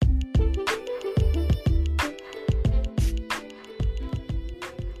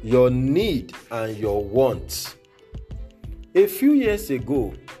your need and your want. A few years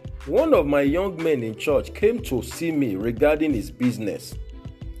ago, one of my young men in church came to see me regarding his business.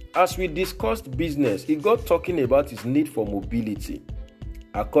 As we discussed business, he got talking about his need for mobility.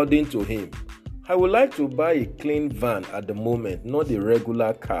 According to him, I would like to buy a clean van at the moment, not a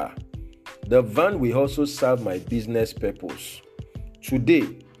regular car. The van will also serve my business purpose.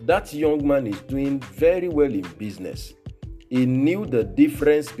 Today, that young man is doing very well in business. He knew the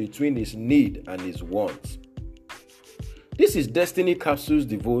difference between his need and his want. This is Destiny Capsules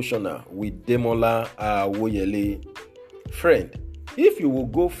Devotional with Demola Awoyele. Friend, if you will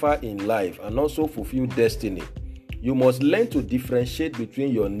go far in life and also fulfill destiny, you must learn to differentiate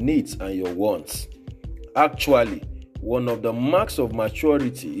between your needs and your wants. Actually, one of the marks of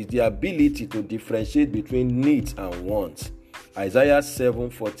maturity is the ability to differentiate between needs and wants. Isaiah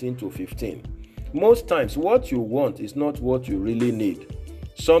 7:14-15. Most times, what you want is not what you really need.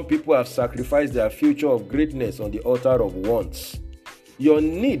 Some people have sacrificed their future of greatness on the altar of wants. Your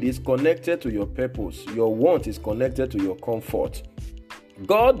need is connected to your purpose. Your want is connected to your comfort.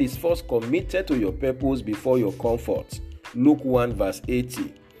 God is first committed to your purpose before your comfort. Luke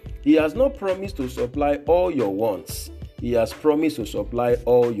 1:80. He has not promised to supply all your wants. He has promised to supply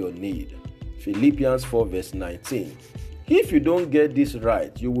all your need. Philippians 4:19. If you don't get this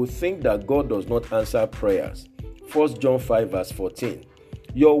right, you will think that God does not answer prayers. 1 John 5:14.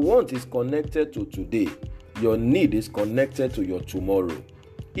 Your want is connected to today. Your need is connected to your tomorrow.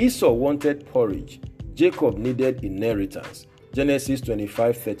 Esau wanted porridge. Jacob needed inheritance. Genesis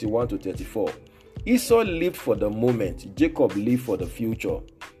 25:31-34. Esau lived for the moment. Jacob lived for the future.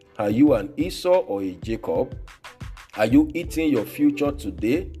 Are you an Esau or a Jacob? Are you eating your future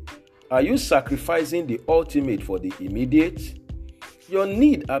today? Are you sacrificing the ultimate for the immediate? Your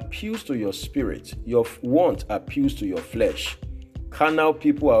need appeals to your spirit. Your want appeals to your flesh. Carnal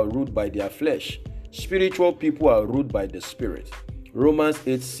people are ruled by their flesh. Spiritual people are ruled by the spirit. Romans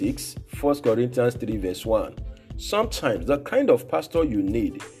 8:6, 1 Corinthians 3:1. Sometimes the kind of pastor you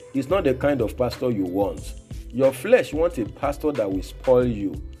need is not the kind of pastor you want. Your flesh wants a pastor that will spoil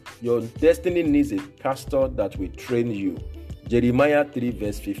you. Your destiny needs a pastor that will train you. Jeremiah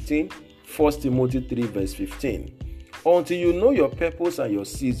 3:15, 1 Timothy 3:15. Until you know your purpose and your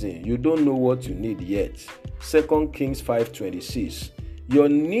season, you don't know what you need yet. 2 Kings 5:26. Your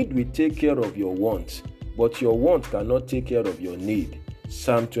need will take care of your want, but your want cannot take care of your need.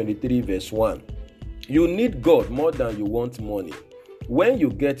 Psalm 23:1. You need God more than you want money. When you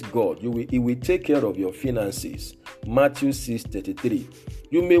get God, He will take care of your finances. Matthew 6:33.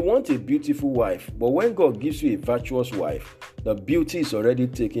 You may want a beautiful wife, but when God gives you a virtuous wife, the beauty is already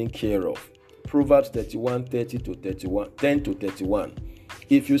taken care of. Proverbs 10-31.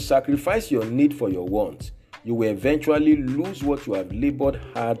 If you sacrifice your need for your want, you will eventually lose what you have labored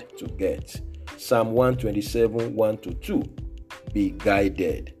hard to get. Psalm 127:1-2. Be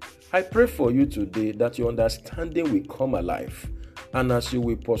guided. I pray for you today that your understanding will come alive. And as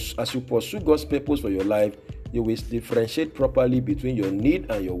you pursue God's purpose for your life, you will differentiate properly between your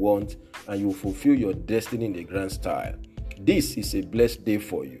need and your want, and you will fulfill your destiny in a grand style. This is a blessed day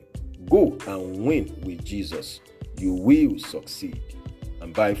for you. Go and win with Jesus. You will succeed.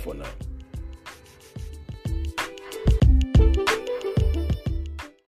 And bye for now.